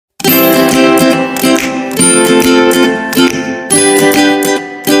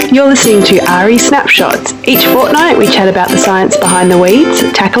You're listening to RE Snapshots. Each fortnight we chat about the science behind the weeds,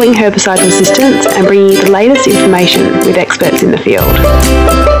 tackling herbicide resistance and bringing you the latest information with experts in the field.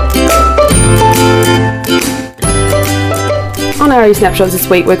 On RE Snapshots this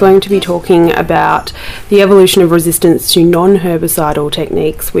week we're going to be talking about the evolution of resistance to non-herbicidal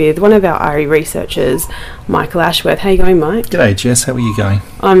techniques with one of our RE researchers, Michael Ashworth. How are you going, Mike? G'day Jess, how are you going?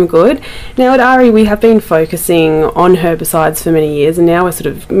 I'm good. Now at RE we have been focusing on herbicides for many years, and now we're sort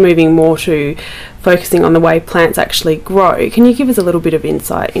of moving more to focusing on the way plants actually grow. Can you give us a little bit of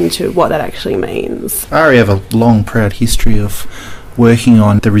insight into what that actually means? RE have a long, proud history of working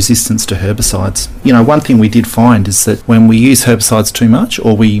on the resistance to herbicides. You know, one thing we did find is that when we use herbicides too much,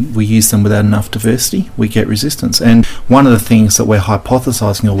 or we use them without enough diversity, we get resistance. And one of the things that we're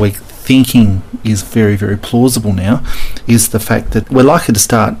hypothesising, or we're thinking is very, very plausible now, is the fact that we're likely to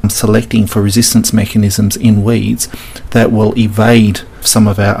start selecting for resistance mechanisms in weeds that will evade some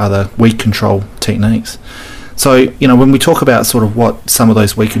of our other weed control techniques. So, you know, when we talk about sort of what some of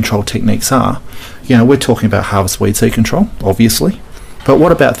those weed control techniques are, you know, we're talking about harvest weed seed control, obviously. But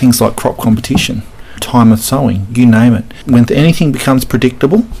what about things like crop competition, time of sowing, you name it? When anything becomes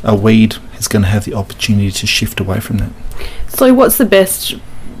predictable, a weed is going to have the opportunity to shift away from that. So what's the best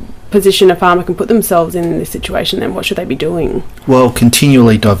position a farmer can put themselves in this situation then? What should they be doing? Well,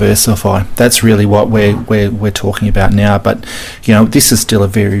 continually diversify. That's really what we're talking about now. But, you know, this is still a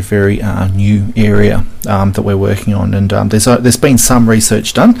very, very new area that we're working on. And there's been some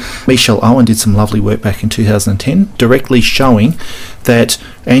research done. Michelle Owen did some lovely work back in 2010, directly showing that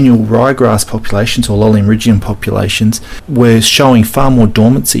annual ryegrass populations, or Lollimerigian populations, were showing far more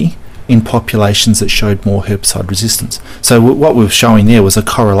dormancy in populations that showed more herbicide resistance. So what we were showing there was a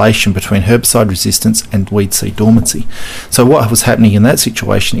correlation between herbicide resistance and weed seed dormancy. So what was happening in that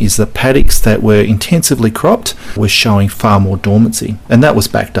situation is that paddocks that were intensively cropped were showing far more dormancy, and that was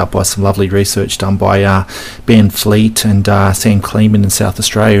backed up by some lovely research done by Ben Fleet and Sam Kleeman in South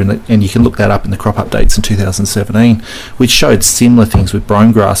Australia, and you can look that up in the crop updates in 2017, which showed similar things with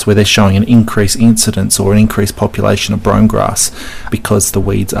brome grass, where they're showing an increased incidence or an increased population of brome grass because the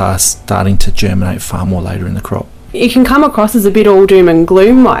weeds are starting to germinate far more later in the crop. It can come across as a bit all doom and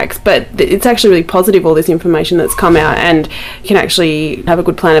gloom, Mike, but it's actually really positive, all this information that's come out, and you can actually have a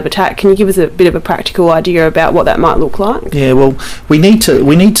good plan of attack. Can you give us a bit of a practical idea about what that might look like? Yeah, well, we need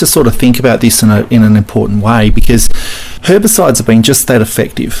to sort of think about this in an important way, because herbicides have been just that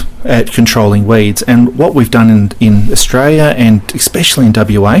effective at controlling weeds, and what we've done in Australia, and especially in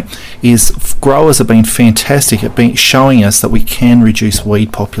WA, is growers have been fantastic at showing us that we can reduce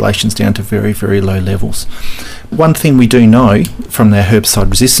weed populations down to very, very low levels. One thing we do know from their herbicide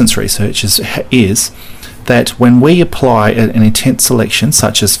resistance research is that when we apply an intense selection,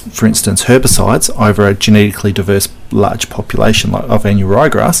 such as, for instance, herbicides over a genetically diverse large population of annual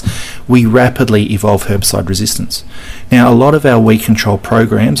ryegrass, we rapidly evolve herbicide resistance. Now, a lot of our weed control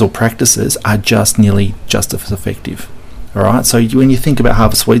programs or practices are nearly just as effective. Alright, so when you think about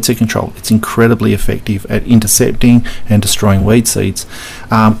harvest weed seed control, it's incredibly effective at intercepting and destroying weed seeds.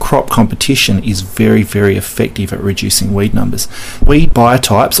 Crop competition is very, very effective at reducing weed numbers. Weed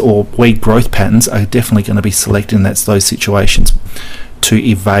biotypes or weed growth patterns are definitely going to be selected in those situations to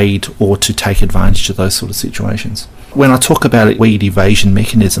evade or to take advantage of those sort of situations. When I talk about weed evasion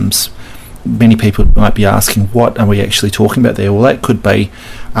mechanisms, many people might be asking, what are we actually talking about there? Well, that could be,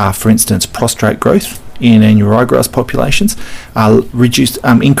 for instance, prostrate growth in annual ryegrass populations,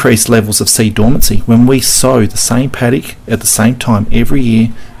 increased levels of seed dormancy. When we sow the same paddock at the same time every year,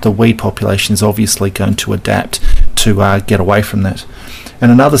 the weed population is obviously going to adapt to get away from that.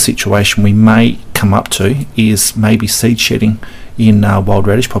 And another situation we may come up to is maybe seed shedding in wild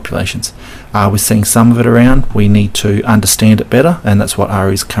radish populations. We're seeing some of it around. We need to understand it better, and that's what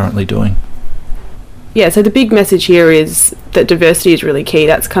RE is currently doing. Yeah, so the big message here is that diversity is really key.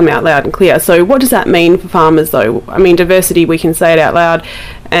 That's come out loud and clear. So what does that mean for farmers, though? I mean, diversity, we can say it out loud,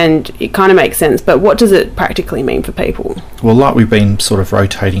 and it kind of makes sense, but what does it practically mean for people? Well, like we've been sort of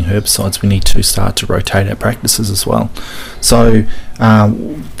rotating herbicides, we need to start to rotate our practices as well. So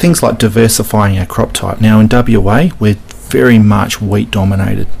things like diversifying our crop type. Now, in WA, we're very much wheat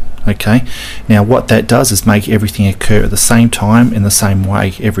dominated. Okay, now what that does is make everything occur at the same time in the same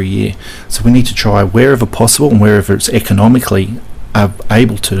way every year. So we need to try, wherever possible and wherever it's economically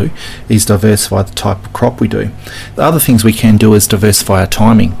able to, is diversify the type of crop we do. The other things we can do is diversify our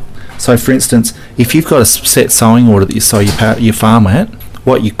timing. So for instance, if you've got a set sowing order that you sow your farm at,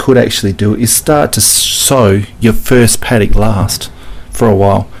 what you could actually do is start to sow your first paddock last for a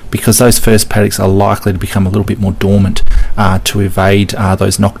while, because those first paddocks are likely to become a little bit more dormant to evade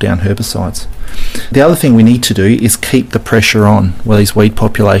those knockdown herbicides. The other thing we need to do is keep the pressure on these weed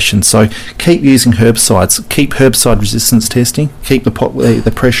populations. So keep using herbicides, keep herbicide resistance testing, keep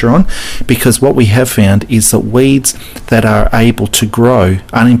the pressure on, because what we have found is that weeds that are able to grow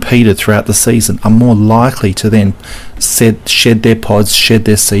unimpeded throughout the season are more likely to then shed their pods, shed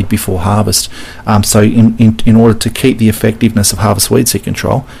their seed before harvest. So in order to keep the effectiveness of harvest weed seed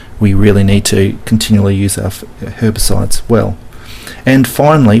control, we really need to continually use our herbicides well. And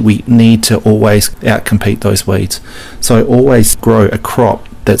finally, we need to always outcompete those weeds. So always grow a crop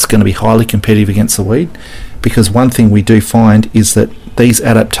that's going to be highly competitive against the weed, because one thing we do find is that these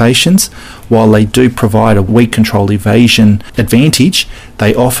adaptations, while they do provide a weed control evasion advantage,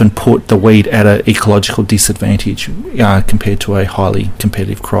 they often put the weed at an ecological disadvantage compared to a highly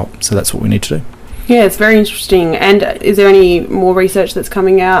competitive crop. So that's what we need to do. Yeah, it's very interesting. And is there any more research that's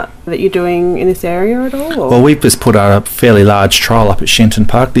coming out that you're doing in this area at all? Or? Well, we've just put a fairly large trial up at Shenton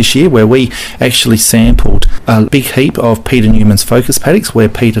Park this year where we actually sampled a big heap of Peter Newman's focus paddocks where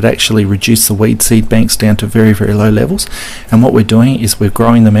Pete had actually reduced the weed seed banks down to very, very low levels. And what we're doing is we're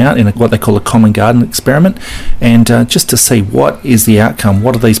growing them out in what they call a common garden experiment, and just to see what is the outcome,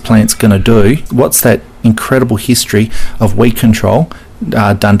 what are these plants going to do, what's that incredible history of weed control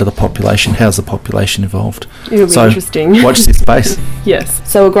done to the population, how's the population evolved. It'll be interesting. Watch this space. Yes.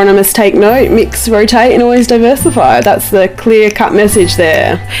 So agronomists, take note, mix, rotate and always diversify. That's the clear cut message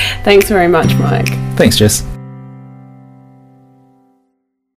there. Thanks very much, Mike. Thanks, Jess.